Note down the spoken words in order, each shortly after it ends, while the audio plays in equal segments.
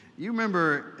You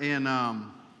remember in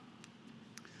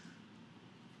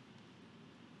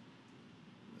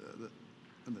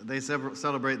they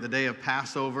celebrate the day of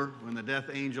Passover, when the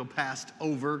death angel passed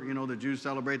over. You know, the Jews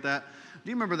celebrate that. Do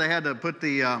you remember they had to put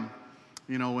the,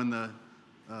 when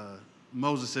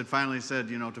Moses had finally said,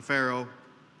 to Pharaoh,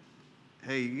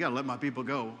 hey, you got to let my people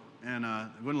go. And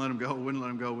wouldn't let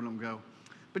them go.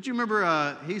 But you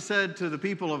remember he said to the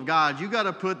people of God, you got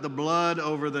to put the blood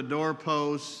over the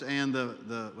doorposts and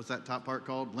the what's that top part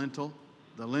called? Lintel?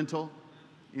 The lintel,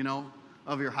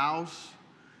 of your house.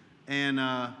 And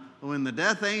when the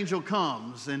death angel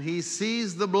comes and he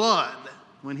sees the blood,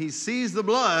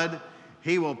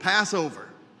 he will pass over.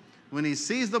 When he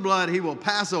sees the blood, he will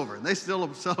pass over. And they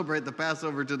still celebrate the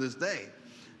Passover to this day.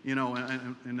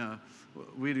 And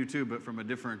we do too, but from a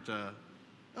different, that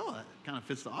kind of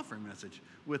fits the offering message,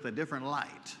 with a different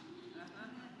light,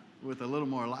 with a little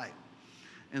more light.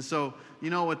 And so,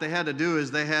 what they had to do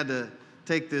is they had to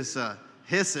take this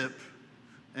hyssop,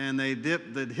 and they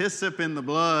dipped the hyssop in the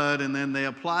blood, and then they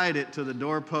applied it to the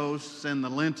doorposts and the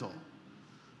lintel.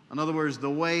 In other words, the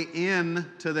way in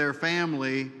to their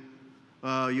family,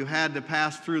 you had to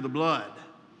pass through the blood.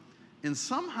 And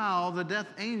somehow the death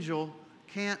angel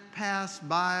can't pass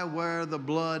by where the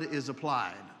blood is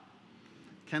applied.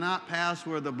 Cannot pass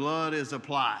where the blood is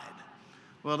applied.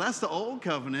 Well, that's the old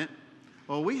covenant.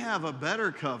 Well, we have a better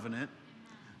covenant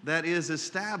that is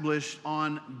established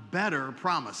on better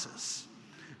promises.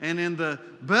 And in the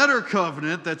better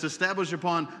covenant that's established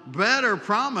upon better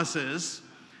promises,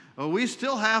 we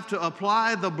still have to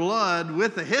apply the blood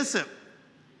with the hyssop.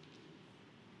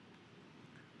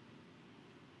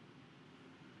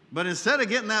 But instead of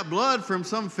getting that blood from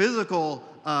some physical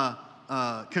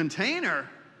container,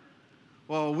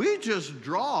 we just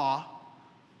draw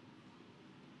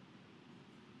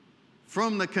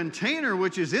from the container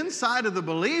which is inside of the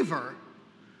believer.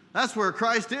 That's where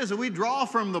Christ is. And we draw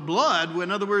from the blood.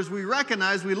 In other words, we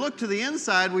recognize, we look to the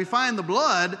inside, we find the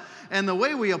blood, and the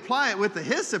way we apply it with the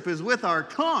hyssop is with our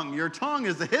tongue. Your tongue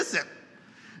is the hyssop.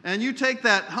 And you take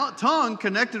that tongue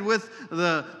connected with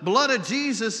the blood of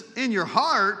Jesus in your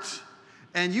heart,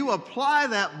 and you apply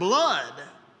that blood.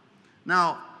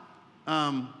 Now,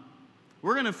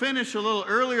 we're going to finish a little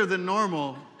earlier than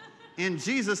normal in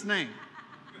Jesus' name.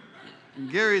 And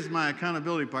Gary's my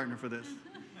accountability partner for this.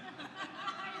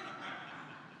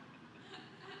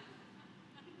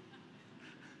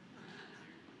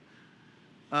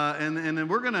 And then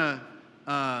we're going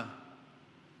to,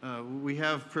 we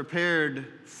have prepared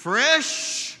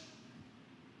fresh,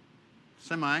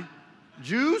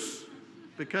 juice,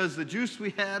 because the juice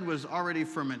we had was already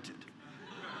fermented.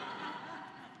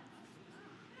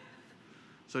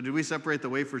 So did we separate the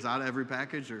wafers out of every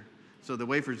package? So the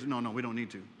wafers, no, we don't need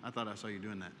to. I thought I saw you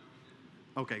doing that.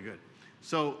 Okay, good.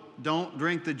 So don't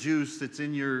drink the juice that's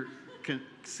in your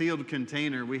sealed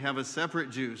container. We have a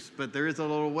separate juice, but there is a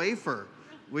little wafer,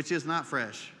 which is not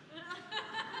fresh.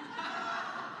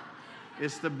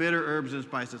 It's the bitter herbs and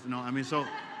spices.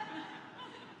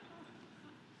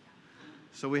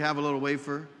 So we have a little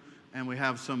wafer, and we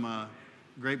have some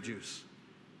grape juice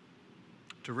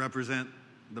to represent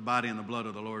the body and the blood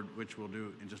of the Lord, which we'll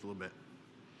do in just a little bit.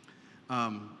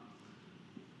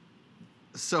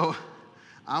 So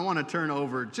I want to turn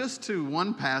over just to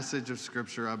one passage of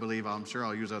Scripture, I believe. I'm sure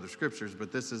I'll use other scriptures,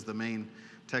 but this is the main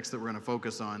text that we're going to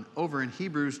focus on, over in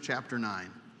Hebrews chapter 9.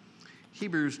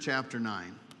 Hebrews chapter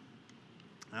 9.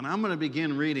 And I'm going to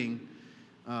begin reading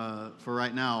for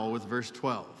right now with verse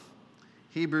 12.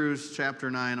 Hebrews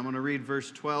chapter 9. I'm going to read verse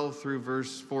 12 through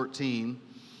verse 14.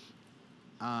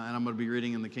 And I'm going to be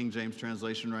reading in the King James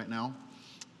translation right now.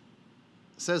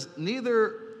 It says,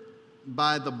 neither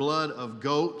by the blood of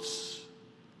goats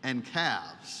and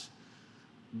calves,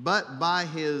 but by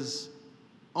his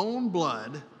own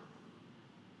blood,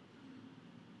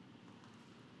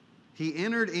 he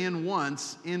entered in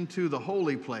once into the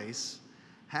holy place,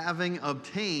 having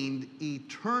obtained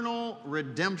eternal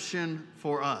redemption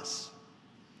for us.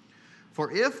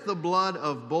 For if the blood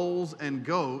of bulls and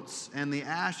goats and the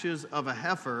ashes of a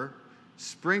heifer,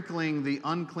 sprinkling the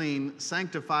unclean,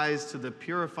 sanctifies to the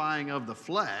purifying of the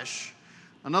flesh,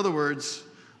 in other words,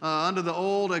 under the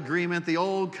old agreement, the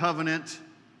old covenant,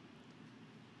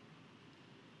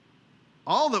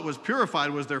 all that was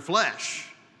purified was their flesh.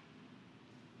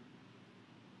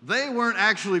 They weren't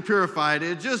actually purified.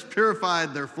 It just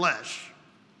purified their flesh,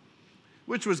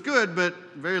 which was good, but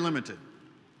very limited.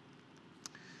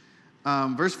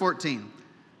 Verse 14.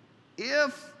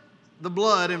 If the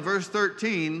blood, in verse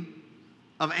 13,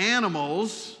 of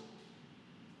animals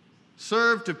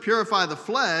served to purify the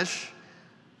flesh,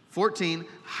 14,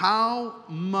 how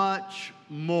much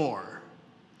more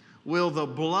will the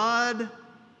blood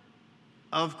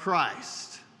of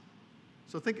Christ.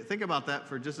 So think about that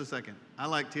for just a second. I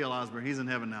like T.L. Osborne. He's in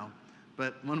heaven now.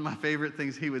 But one of my favorite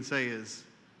things he would say is,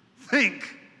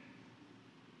 think.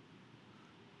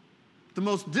 The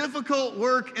most difficult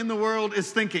work in the world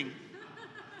is thinking.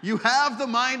 You have the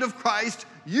mind of Christ,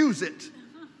 use it.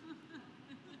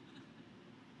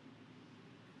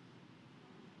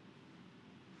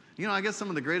 You know, I get some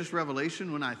of the greatest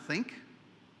revelation when I think.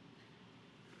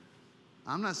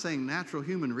 I'm not saying natural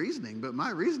human reasoning, but my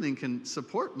reasoning can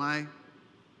support my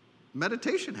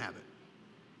meditation habit.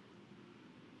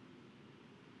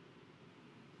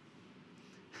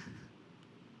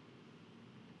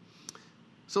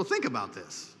 So think about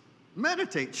this.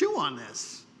 Meditate, chew on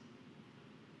this.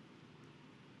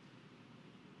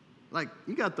 Like,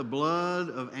 you got the blood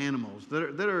of animals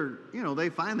that are, you know, they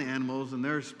find the animals and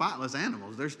they're spotless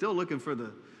animals. They're still looking for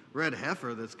the red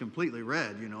heifer that's completely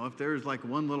red. You know, if there's like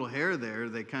one little hair there,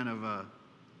 they kind of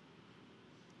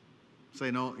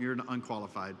say, no, you're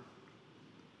unqualified.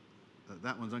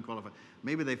 That one's unqualified.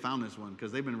 Maybe they found this one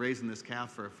because they've been raising this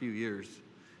calf for a few years.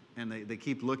 And they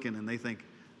keep looking and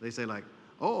they say like,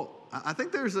 oh, I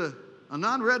think there's a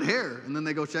non-red hair. And then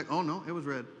they go check, oh no, it was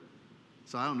red.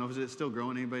 So I don't know, is it still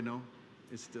growing? Anybody know?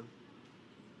 It's still.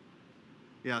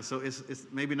 Yeah, so it's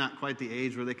maybe not quite the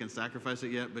age where they can sacrifice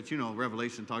it yet, but you know,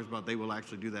 Revelation talks about they will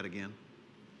actually do that again.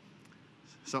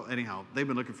 So anyhow, they've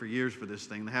been looking for years for this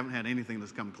thing. They haven't had anything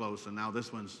that's come close, and now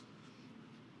this one's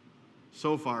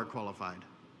so far qualified.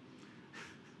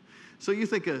 So you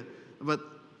think, but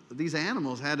these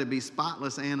animals had to be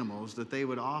spotless animals that they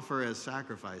would offer as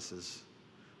sacrifices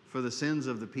for the sins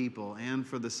of the people and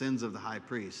for the sins of the high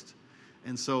priest.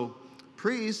 And so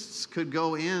priests could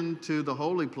go into the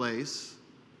holy place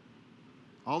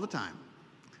all the time,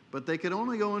 but they could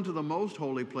only go into the most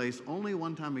holy place only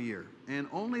one time a year, and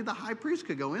only the high priest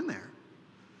could go in there.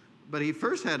 But he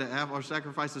first had to have our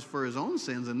sacrifices for his own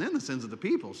sins and then the sins of the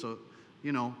people. So,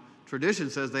 you know, tradition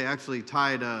says they actually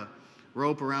tied a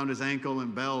rope around his ankle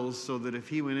and bells so that if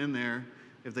he went in there,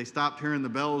 if they stopped hearing the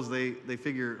bells, they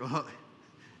figure, oh,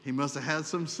 he must have had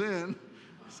some sin,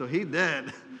 so he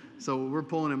dead. So we're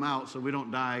pulling him out so we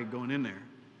don't die going in there,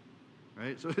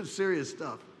 right? So it's serious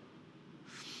stuff.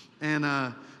 And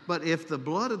but if the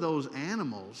blood of those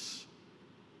animals,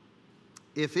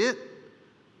 if it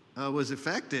was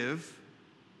effective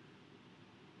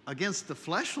against the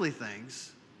fleshly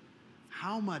things,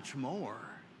 how much more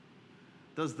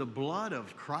does the blood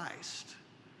of Christ,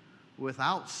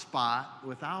 without spot,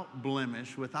 without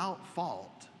blemish, without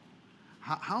fault,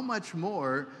 how much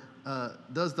more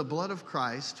does the blood of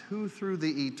Christ, who through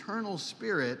the eternal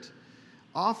Spirit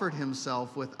offered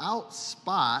himself without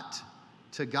spot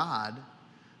to God,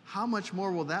 how much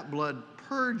more will that blood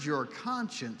purge your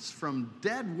conscience from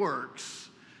dead works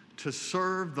to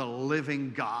serve the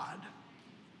living God?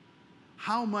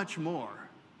 How much more?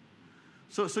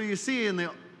 So you see in the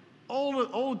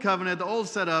old covenant, the old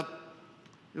setup,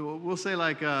 we'll say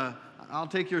like, I'll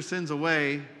take your sins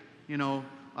away, you know,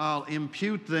 I'll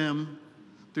impute them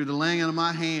through the laying of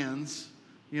my hands,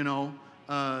 you know,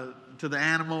 to the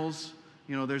animals.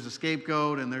 You know, there's a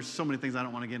scapegoat, and there's so many things. I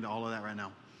don't want to get into all of that right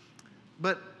now.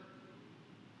 But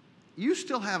you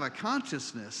still have a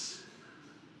consciousness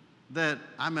that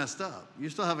I messed up. You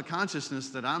still have a consciousness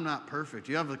that I'm not perfect.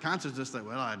 You have a consciousness that,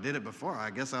 well, I did it before. I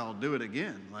guess I'll do it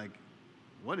again. Like,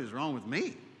 what is wrong with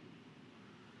me?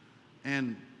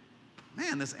 And,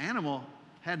 man, this animal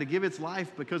had to give its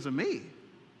life because of me.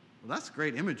 Well, that's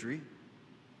great imagery.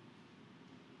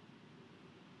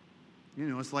 You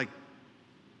know, it's like,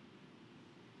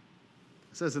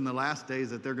 it says in the last days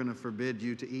that they're going to forbid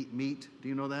you to eat meat. Do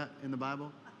you know that in the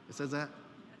Bible? It says that?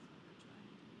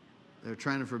 They're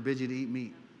trying to forbid you to eat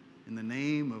meat in the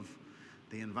name of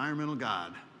the environmental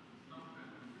God.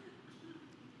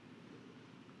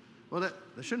 Well, that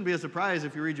shouldn't be a surprise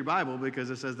if you read your Bible, because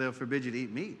it says they'll forbid you to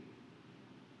eat meat.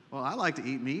 Well, I like to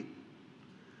eat meat.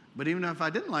 But even if I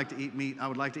didn't like to eat meat, I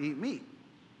would like to eat meat.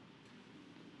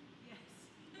 Yes.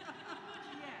 Yes,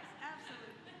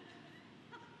 absolutely.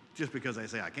 Just because they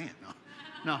say I can't.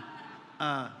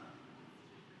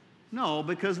 No,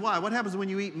 because why? What happens when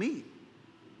you eat meat?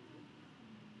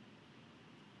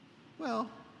 Well,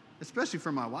 especially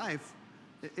for my wife,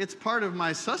 it's part of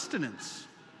my sustenance.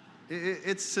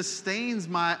 It sustains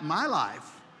my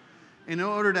life. In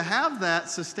order to have that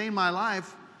sustain my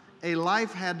life, a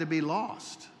life had to be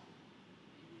lost.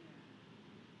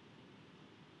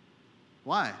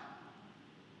 Why?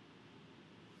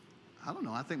 I don't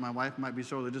know. I think my wife might be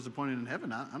sorely disappointed in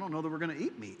heaven. I don't know that we're going to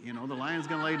eat meat. You know, the lion's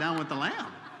going to lay down with the lamb.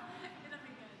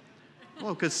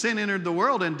 Well, because sin entered the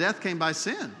world and death came by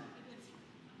sin.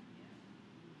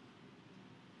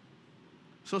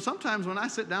 So sometimes when I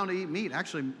sit down to eat meat,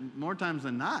 actually more times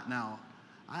than not now,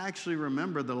 I actually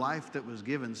remember the life that was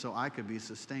given so I could be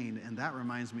sustained, and that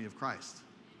reminds me of Christ.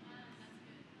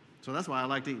 So that's why I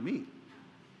like to eat meat.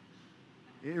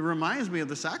 It reminds me of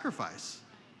the sacrifice.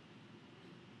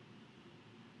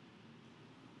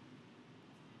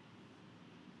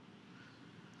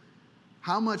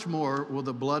 How much more will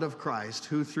the blood of Christ,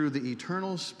 who through the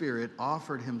eternal Spirit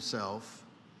offered himself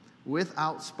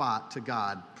without spot to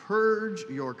God, purge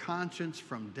your conscience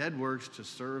from dead works to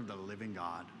serve the living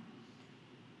God?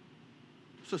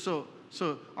 So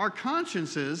our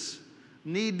consciences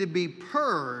need to be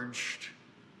purged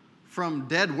from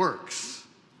dead works.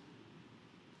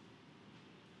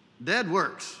 Dead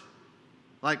works.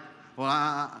 Like, well,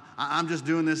 I'm just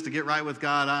doing this to get right with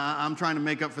God. I'm trying to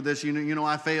make up for this. You know,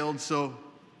 I failed, so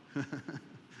I'm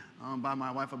going to buy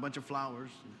my wife a bunch of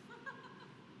flowers.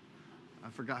 I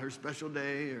forgot her special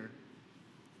day or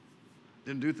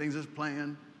didn't do things as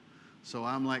planned. So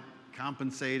I'm like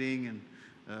compensating and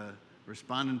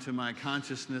responding to my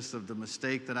consciousness of the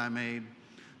mistake that I made.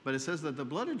 But it says that the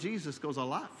blood of Jesus goes a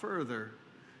lot further.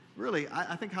 Really,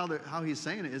 I think how he's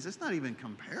saying it is it's not even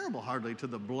comparable hardly to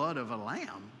the blood of a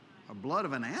lamb or blood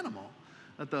of an animal.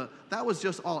 That was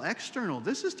just all external.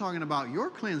 This is talking about you're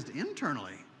cleansed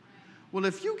internally. Well,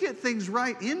 if you get things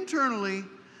right internally,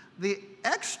 the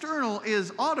external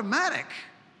is automatic.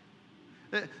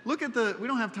 Look at we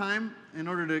don't have time in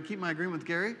order to keep my agreement with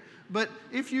Gary, but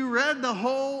if you read the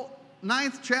whole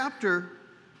 9th chapter,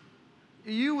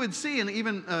 you would see, and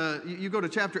even you go to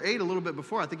chapter 8 a little bit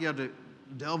before, I think you have to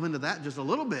delve into that just a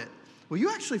little bit. Well,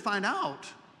 you actually find out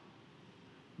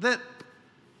that,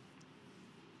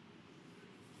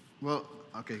 well,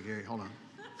 okay, Gary, hold on.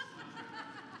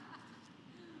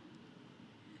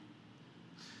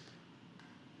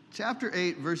 Chapter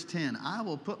 8, verse 10, I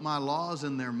will put my laws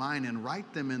in their mind and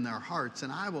write them in their hearts,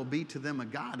 and I will be to them a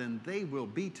God, and they will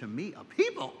be to me a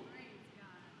people.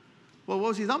 Well, what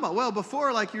was he talking about? Well,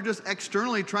 before, like, you're just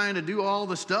externally trying to do all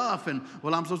the stuff, and,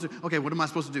 well, I'm supposed to, okay, what am I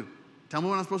supposed to do? Tell me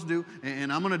what I'm supposed to do,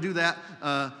 and I'm going to do that.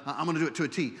 I'm going to do it to a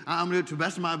T. I'm going to do it to the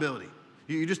best of my ability.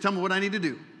 You just tell me what I need to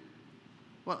do.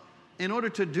 Well, in order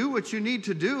to do what you need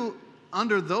to do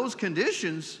under those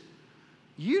conditions,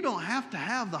 you don't have to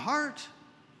have the heart.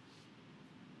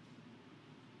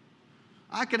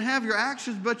 I can have your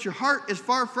actions, but your heart is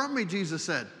far from me, Jesus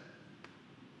said.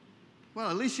 Well,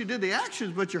 at least you did the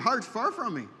actions, but your heart's far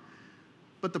from me.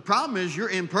 But the problem is you're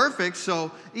imperfect,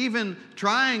 so even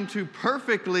trying to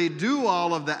perfectly do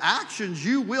all of the actions,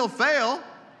 you will fail.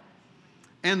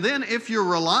 And then if you're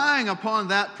relying upon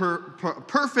that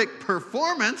perfect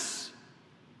performance,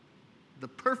 the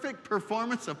perfect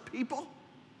performance of people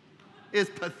is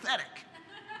pathetic.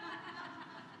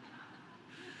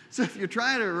 So if you're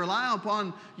trying to rely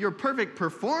upon your perfect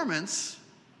performance,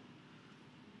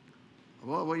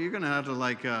 well, you're going to have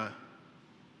to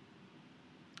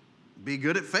be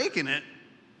good at faking it.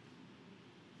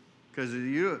 Because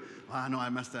I know I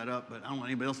messed that up, but I don't want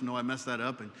anybody else to know I messed that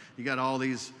up. And you got all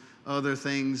these other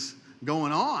things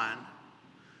going on.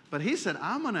 But he said,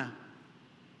 I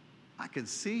can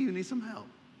see you need some help.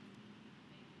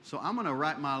 So I'm going to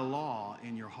write my law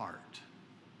in your heart.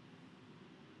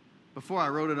 Before I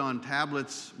wrote it on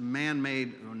tablets,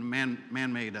 man-made,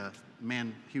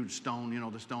 huge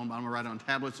stone, the stone, but I'm going to write it on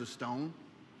tablets of stone.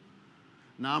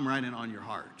 Now I'm writing it on your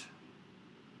heart.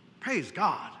 Praise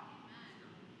God.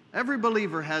 Every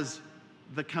believer has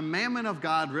the commandment of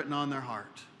God written on their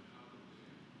heart,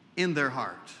 in their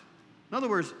heart. In other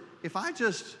words, if I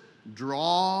just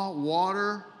draw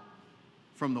water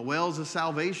from the wells of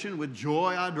salvation, with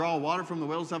joy I draw water from the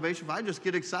wells of salvation. If I just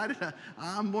get excited,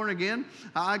 I'm born again,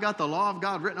 I got the law of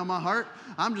God written on my heart,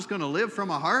 I'm just going to live from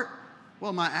my heart.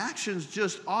 Well, my actions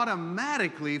just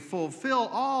automatically fulfill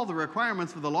all the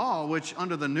requirements of the law, which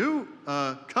under the new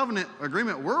covenant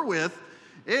agreement we're with,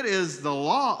 it is the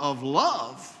law of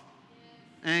love.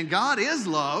 And God is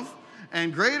love,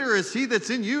 and greater is he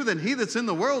that's in you than he that's in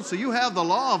the world. So you have the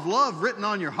law of love written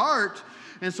on your heart.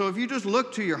 And so if you just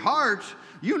look to your heart,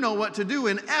 you know what to do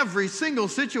in every single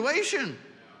situation.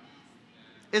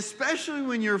 Especially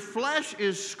when your flesh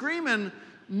is screaming,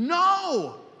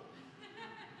 no!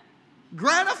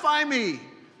 Gratify me.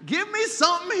 Give me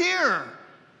something here.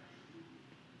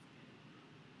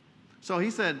 So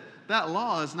he said, that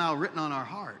law is now written on our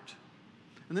heart.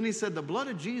 And then he said, the blood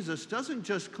of Jesus doesn't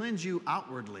just cleanse you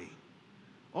outwardly.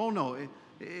 Oh no,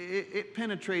 it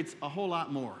penetrates a whole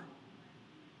lot more.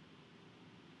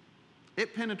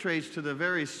 It penetrates to the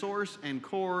very source and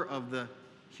core of the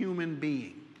human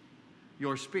being,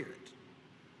 your spirit.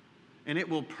 And it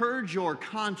will purge your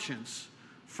conscience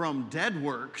from dead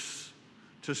works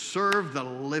to serve the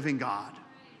living God.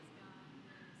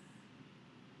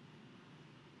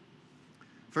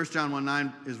 1 John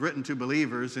 1:9 is written to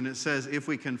believers, and it says, if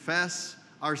we confess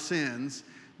our sins,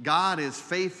 God is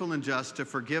faithful and just to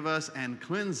forgive us and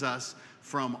cleanse us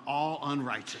from all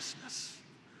unrighteousness.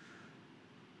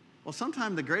 Well,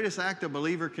 sometimes the greatest act a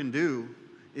believer can do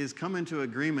is come into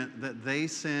agreement that they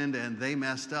sinned and they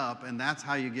messed up, and that's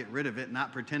how you get rid of it,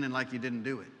 not pretending like you didn't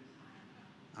do it.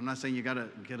 I'm not saying you got to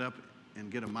get up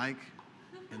and get a mic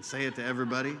and say it to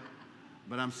everybody,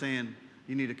 but I'm saying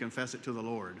you need to confess it to the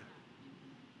Lord.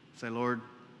 Say, Lord,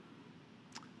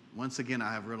 once again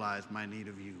I have realized my need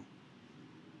of you.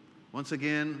 Once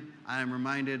again, I am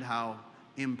reminded how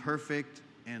imperfect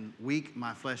and weak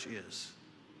my flesh is.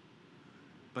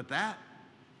 But that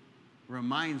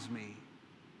reminds me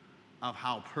of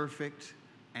how perfect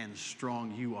and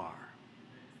strong you are.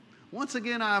 Once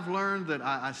again, I've learned that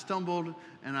I stumbled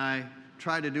and I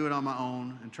tried to do it on my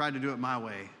own and tried to do it my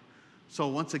way. So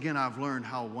once again, I've learned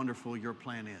how wonderful your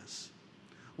plan is.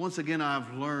 Once again,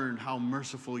 I've learned how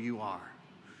merciful you are.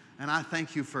 And I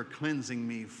thank you for cleansing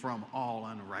me from all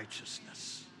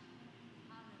unrighteousness.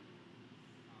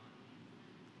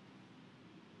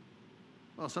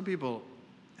 Well, some people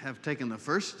have taken the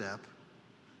first step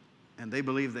and they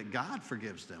believe that God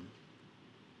forgives them.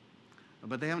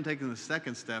 But they haven't taken the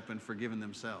second step and forgiven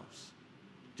themselves.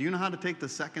 Do you know how to take the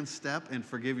second step and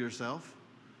forgive yourself?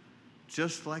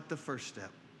 Just like the first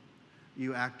step,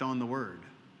 you act on the word.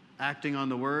 Acting on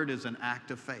the word is an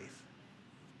act of faith.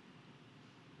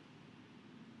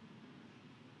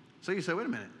 So you say, wait a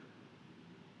minute.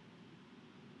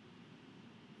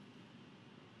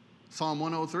 Psalm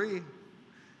 103,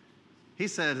 he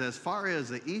said, as far as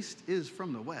the east is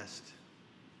from the west,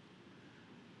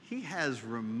 he has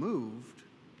removed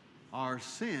our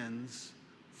sins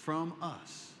from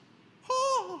us.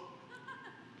 Oh!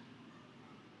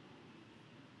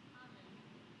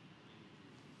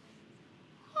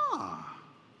 Ah.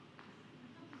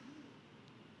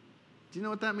 Do you know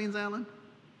what that means, Alan?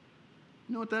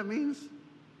 You know what that means?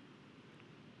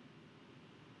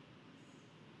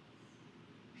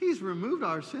 He's removed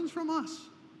our sins from us.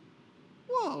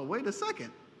 Whoa, wait a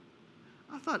second.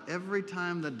 I thought every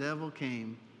time the devil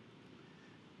came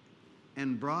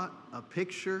and brought a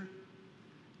picture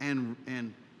and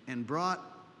brought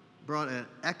an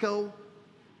echo,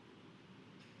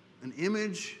 an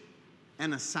image,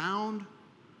 and a sound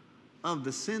of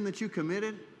the sin that you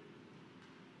committed,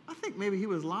 I think maybe he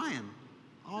was lying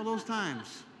all those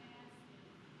times.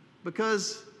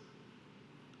 Because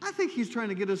I think he's trying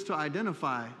to get us to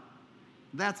identify,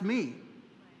 that's me.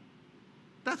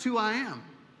 That's who I am.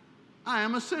 I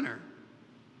am a sinner.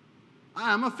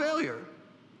 I am a failure.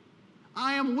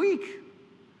 I am weak.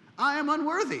 I am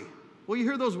unworthy. Well, you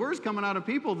hear those words coming out of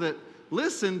people that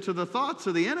listen to the thoughts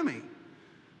of the enemy.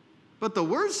 But the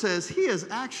word says he has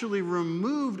actually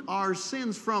removed our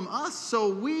sins from us,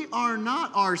 so we are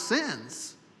not our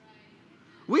sins.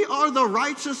 We are the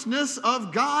righteousness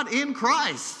of God in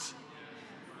Christ.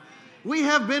 We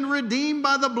have been redeemed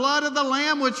by the blood of the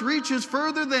Lamb, which reaches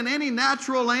further than any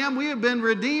natural lamb. We have been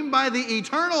redeemed by the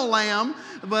eternal Lamb,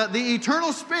 but the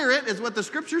eternal Spirit is what the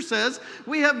Scripture says.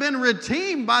 We have been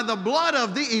redeemed by the blood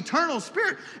of the eternal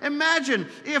Spirit. Imagine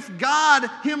if God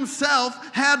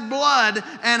himself had blood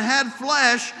and had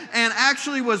flesh and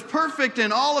actually was perfect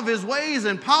in all of his ways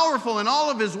and powerful in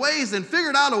all of his ways and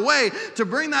figured out a way to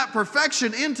bring that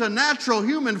perfection into natural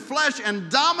human flesh and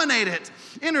dominate it.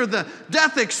 Enter the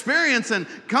death experience and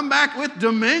come back with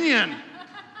dominion.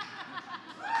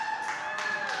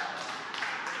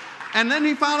 And then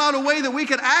he found out a way that we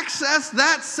could access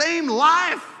that same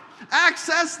life,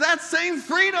 access that same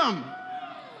freedom.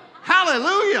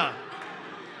 Hallelujah.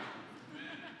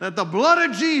 That the blood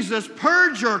of Jesus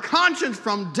purge your conscience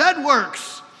from dead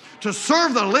works to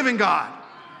serve the living God.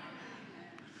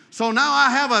 So now I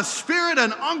have a spirit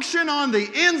and unction on the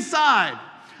inside.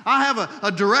 I have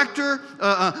a director,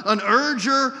 an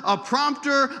urger, a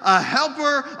prompter, a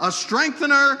helper, a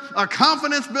strengthener, a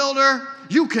confidence builder.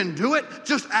 You can do it.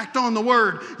 Just act on the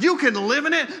word. You can live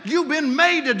in it. You've been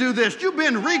made to do this. You've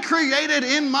been recreated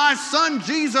in my Son,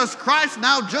 Jesus Christ.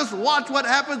 Now just watch what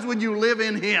happens when you live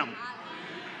in him.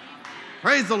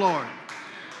 Praise the Lord.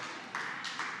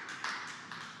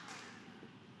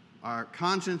 Our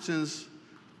consciences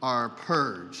are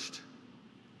purged.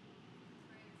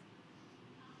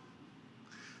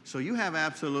 So you have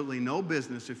absolutely no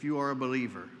business, if you are a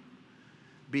believer,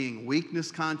 being weakness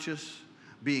conscious,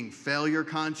 being failure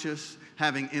conscious,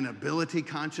 having inability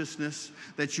consciousness,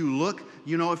 that you look,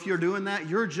 if you're doing that,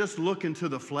 you're just looking to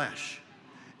the flesh.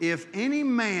 If any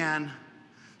man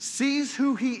sees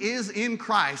who he is in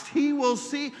Christ, he will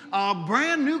see a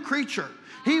brand new creature.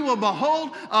 He will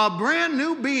behold a brand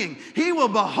new being. He will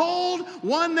behold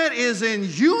one that is in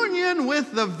union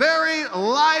with the very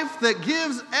life that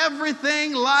gives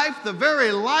everything life, the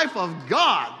very life of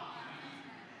God.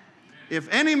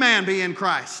 If any man be in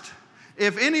Christ,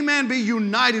 if any man be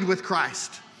united with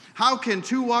Christ, how can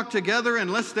two walk together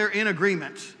unless they're in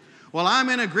agreement? Well, I'm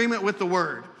in agreement with the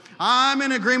Word. I'm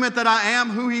in agreement that I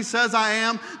am who he says I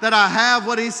am, that I have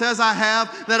what he says I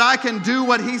have, that I can do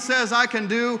what he says I can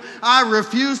do. I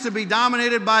refuse to be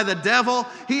dominated by the devil.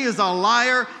 He is a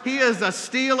liar. He is a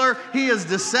stealer. He is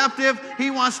deceptive.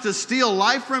 He wants to steal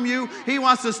life from you. He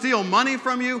wants to steal money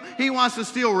from you. He wants to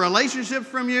steal relationships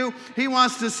from you. He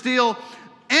wants to steal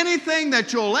anything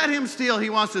that you'll let him steal. He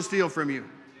wants to steal from you.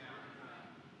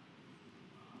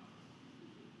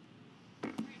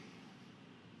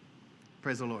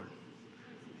 Praise the Lord.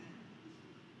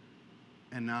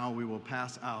 And now we will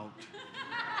pass out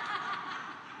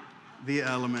the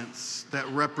elements that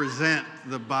represent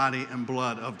the body and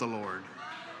blood of the Lord.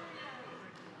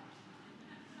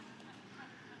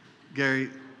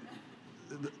 Gary,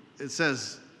 it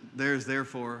says, there is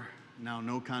therefore now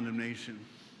no condemnation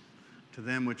to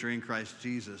them which are in Christ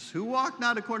Jesus, who walk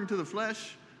not according to the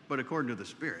flesh, but according to the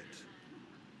Spirit.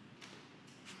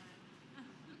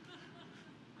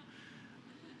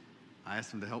 I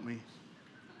asked him to help me.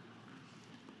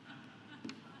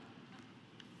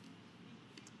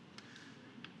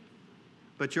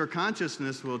 But your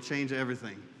consciousness will change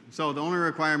everything. So the only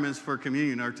requirements for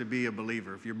communion are to be a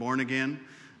believer. If you're born again,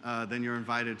 then you're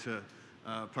invited to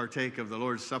partake of the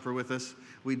Lord's Supper with us.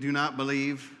 We do not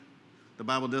believe, the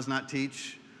Bible does not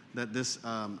teach, that this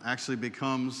actually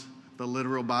becomes the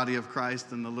literal body of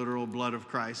Christ and the literal blood of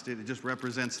Christ. It just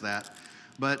represents that.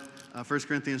 But 1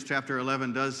 Corinthians chapter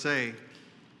 11 does say,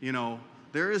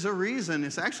 there is a reason,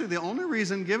 it's actually the only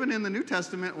reason given in the New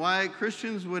Testament why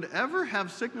Christians would ever have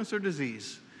sickness or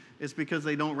disease. It's because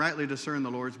they don't rightly discern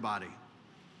the Lord's body.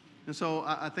 And so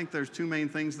I think there's two main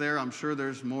things there. I'm sure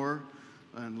there's more.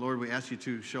 And Lord, we ask you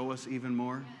to show us even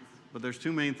more. But there's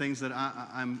two main things that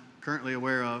I'm currently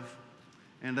aware of.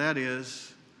 And that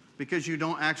is because you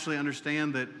don't actually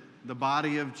understand that the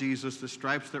body of Jesus, the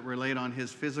stripes that were laid on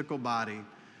his physical body,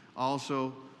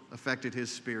 also affected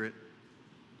his spirit.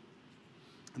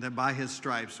 That by his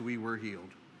stripes we were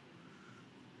healed.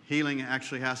 Healing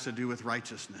actually has to do with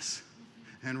righteousness.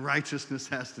 And righteousness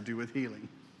has to do with healing.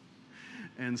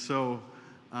 And so,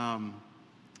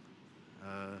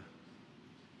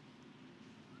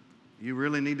 you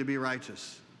really need to be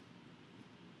righteous.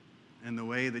 And the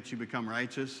way that you become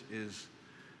righteous is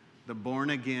the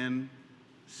born-again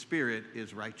spirit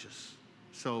is righteous.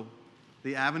 So,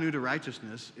 the avenue to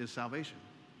righteousness is salvation.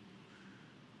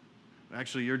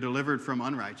 Actually, you're delivered from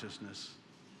unrighteousness.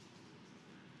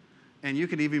 And you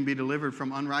can even be delivered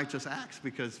from unrighteous acts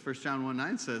because 1 John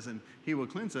 1:9 says, and he will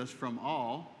cleanse us from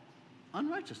all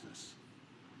unrighteousness.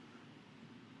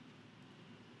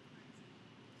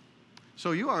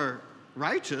 So you are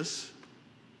righteous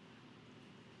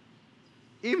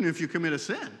even if you commit a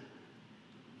sin.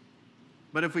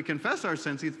 But if we confess our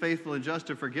sins, he's faithful and just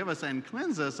to forgive us and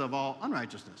cleanse us of all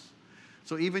unrighteousness.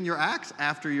 So even your acts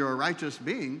after you're a righteous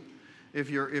being, if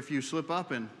you slip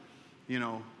up and,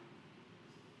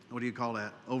 what do you call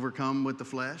that? Overcome with the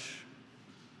flesh.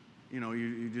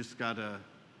 You just got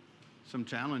some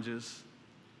challenges.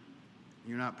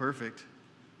 You're not perfect.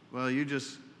 Well, you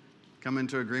just come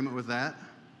into agreement with that.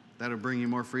 That'll bring you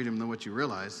more freedom than what you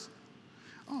realize.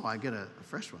 Oh, I get a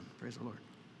fresh one. Praise the Lord.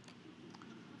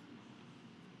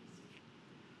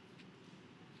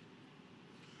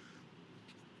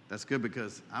 That's good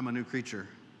because I'm a new creature.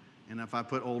 And if I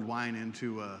put old wine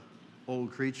into an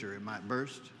old creature, it might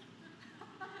burst.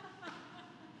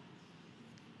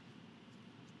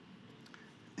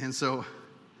 And so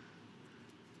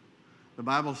the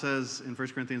Bible says in 1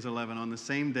 Corinthians 11, on the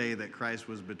same day that Christ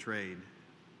was betrayed,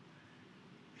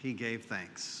 he gave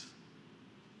thanks.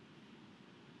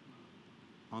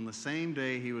 On the same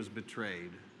day he was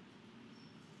betrayed,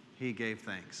 he gave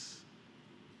thanks.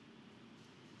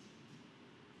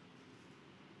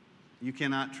 You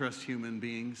cannot trust human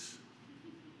beings.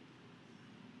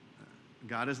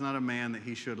 God is not a man that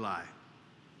he should lie.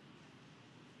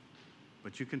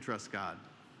 But you can trust God.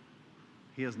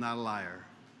 He is not a liar,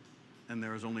 and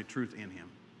there is only truth in him.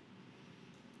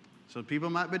 So people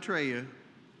might betray you,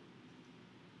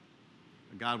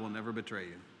 but God will never betray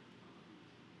you.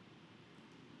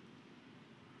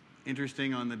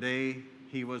 Interesting, on the day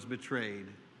he was betrayed,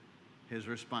 his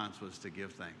response was to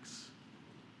give thanks.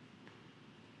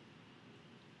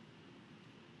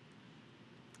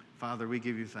 Father, we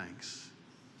give you thanks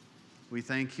We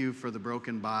thank you for the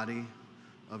broken body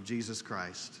of Jesus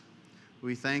Christ.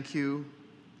 We thank you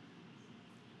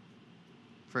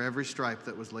for every stripe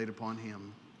that was laid upon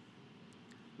him.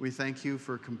 We thank you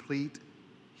for complete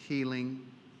healing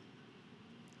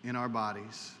in our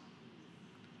bodies.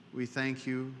 We thank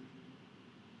you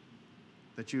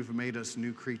that you've made us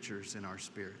new creatures in our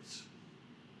spirits.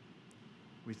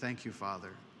 We thank you,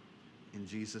 Father. In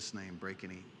Jesus' name, break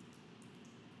and eat.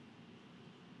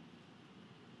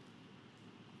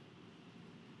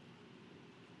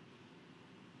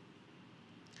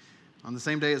 On the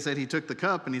same day, it said he took the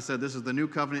cup and he said, "This is the new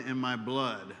covenant in my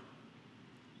blood.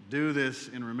 Do this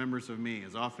in remembrance of me.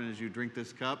 As often as you drink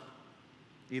this cup,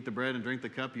 eat the bread and drink the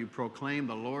cup, you proclaim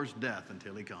the Lord's death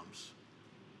until he comes."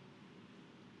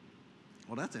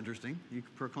 Well, that's interesting. You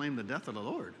proclaim the death of the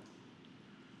Lord.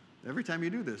 Every time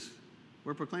you do this,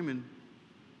 we're proclaiming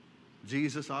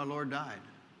Jesus, our Lord, died.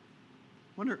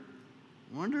 Wonder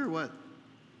what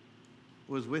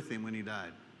was with him when he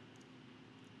died.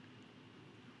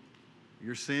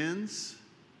 Your sins,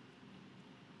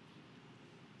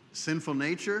 sinful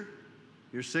nature,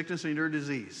 your sickness and your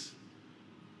disease.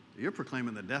 You're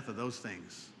proclaiming the death of those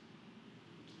things.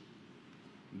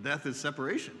 Death is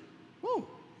separation. Whoa,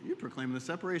 you're proclaiming the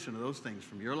separation of those things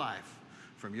from your life,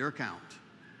 from your account.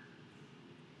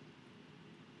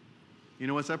 You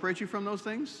know what separates you from those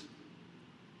things?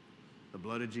 The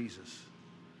blood of Jesus.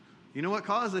 You know what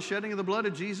caused the shedding of the blood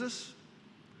of Jesus?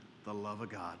 The love of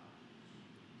God.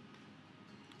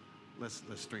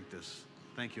 Let's drink this.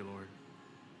 Thank you, Lord.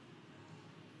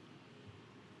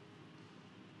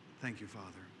 Thank you,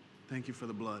 Father. Thank you for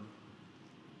the blood.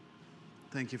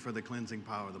 Thank you for the cleansing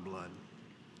power of the blood,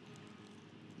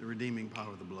 the redeeming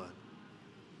power of the blood.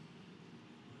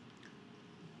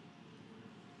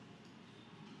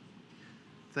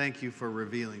 Thank you for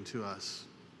revealing to us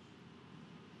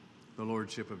the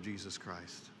Lordship of Jesus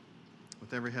Christ.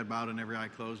 With every head bowed and every eye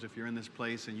closed, if you're in this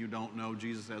place and you don't know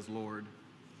Jesus as Lord,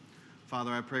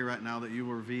 Father, I pray right now that you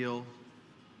will reveal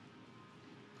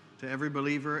to every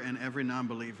believer and every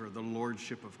non-believer the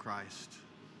Lordship of Christ,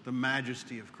 the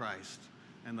majesty of Christ,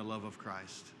 and the love of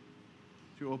Christ.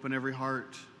 To open every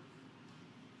heart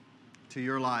to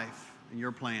your life and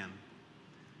your plan.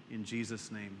 In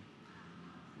Jesus' name.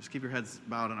 Just keep your heads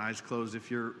bowed and eyes closed. If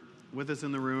you're with us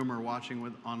in the room or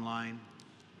watching online,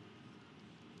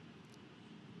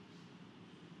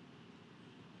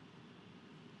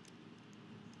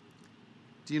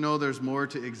 do you know there's more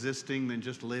to existing than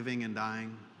just living and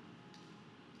dying?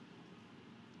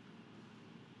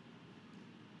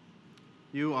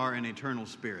 You are an eternal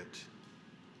spirit.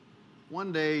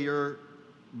 One day your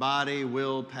body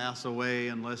will pass away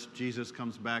unless Jesus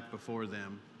comes back before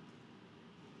them.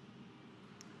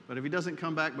 But if he doesn't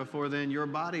come back before then, your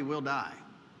body will die.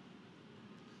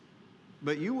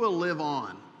 But you will live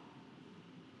on.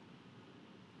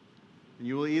 And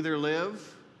you will either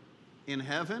live in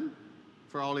heaven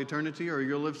for all eternity, or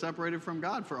you'll live separated from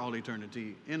God for all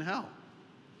eternity in hell.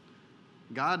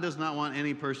 God does not want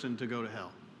any person to go to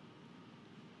hell.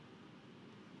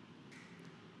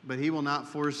 But he will not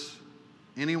force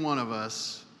any one of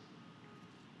us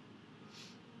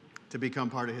to become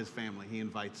part of his family. He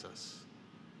invites us.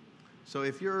 So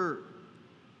if you're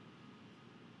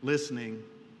listening,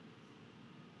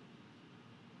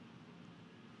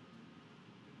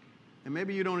 and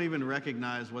maybe you don't even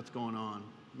recognize what's going on,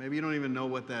 maybe you don't even know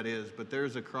what that is, but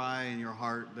there's a cry in your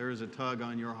heart, there is a tug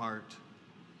on your heart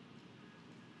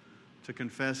to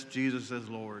confess Jesus as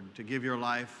Lord, to give your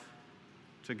life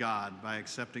to God by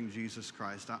accepting Jesus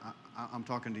Christ. I'm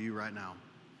talking to you right now.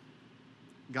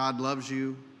 God loves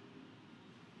you.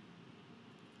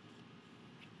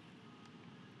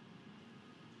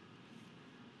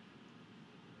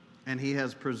 And he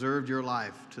has preserved your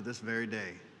life to this very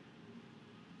day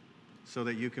so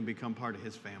that you can become part of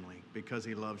his family because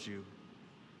he loves you.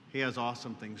 He has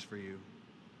awesome things for you.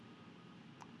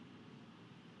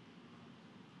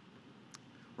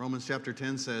 Romans chapter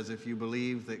 10 says, if you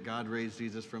believe that God raised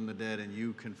Jesus from the dead and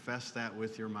you confess that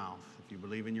with your mouth, if you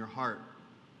believe in your heart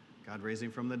God raised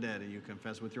him from the dead and you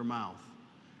confess with your mouth,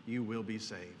 you will be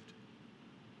saved.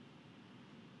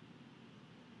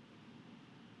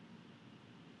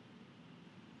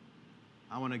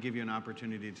 I want to give you an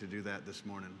opportunity to do that this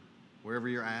morning. Wherever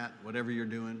you're at, whatever you're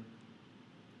doing,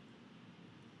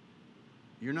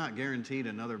 you're not guaranteed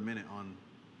another minute on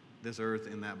this earth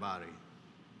in that body.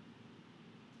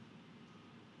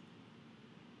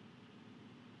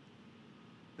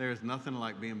 There is nothing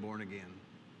like being born again.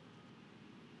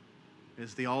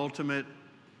 It's the ultimate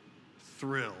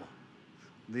thrill,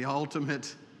 the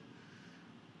ultimate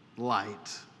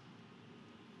light.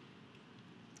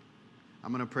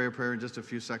 I'm going to pray a prayer in just a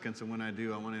few seconds, and when I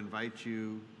do, I want to invite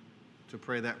you to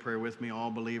pray that prayer with me,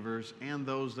 all believers and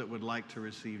those that would like to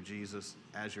receive Jesus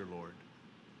as your Lord.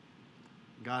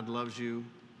 God loves you.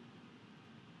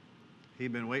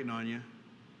 He's been waiting on you.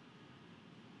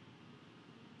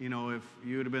 You know, if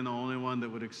you would have been the only one that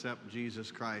would accept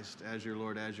Jesus Christ as your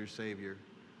Lord, as your Savior,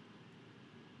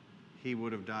 He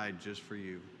would have died just for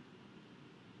you.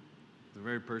 It's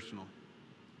very personal.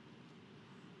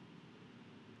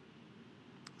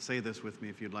 Say this with me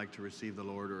if you'd like to receive the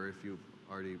Lord, or if you've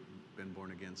already been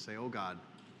born again. Say, "Oh God,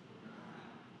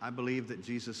 I believe that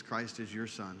Jesus Christ is your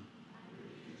Son,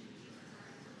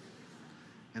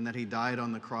 and that He died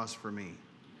on the cross for me.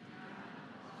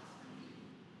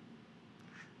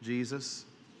 Jesus,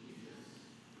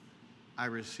 I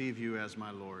receive you as my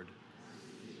Lord.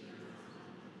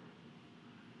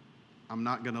 I'm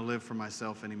not going to live for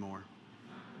myself anymore.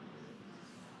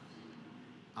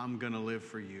 I'm going to live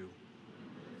for you.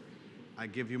 I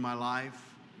give you my life,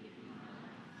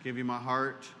 give you my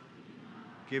heart,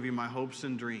 give you my hopes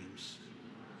and dreams.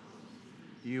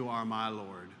 You are my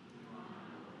Lord.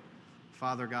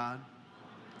 Father God,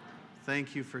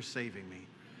 thank you for saving me.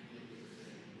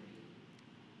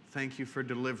 Thank you for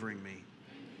delivering me.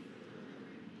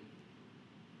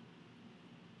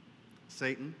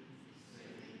 Satan,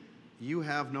 you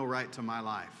have no right to my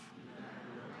life.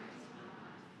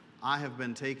 I have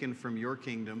been taken from your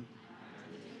kingdom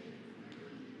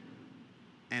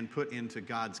and put into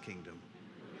God's kingdom,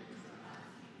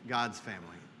 God's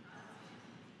family.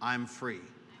 I'm free.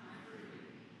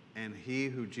 And he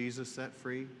who Jesus set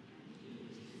free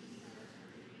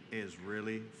is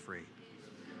really free.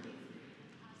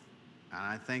 And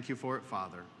I thank you for it,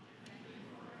 Father.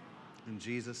 In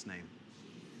Jesus' name.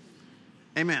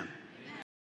 Amen.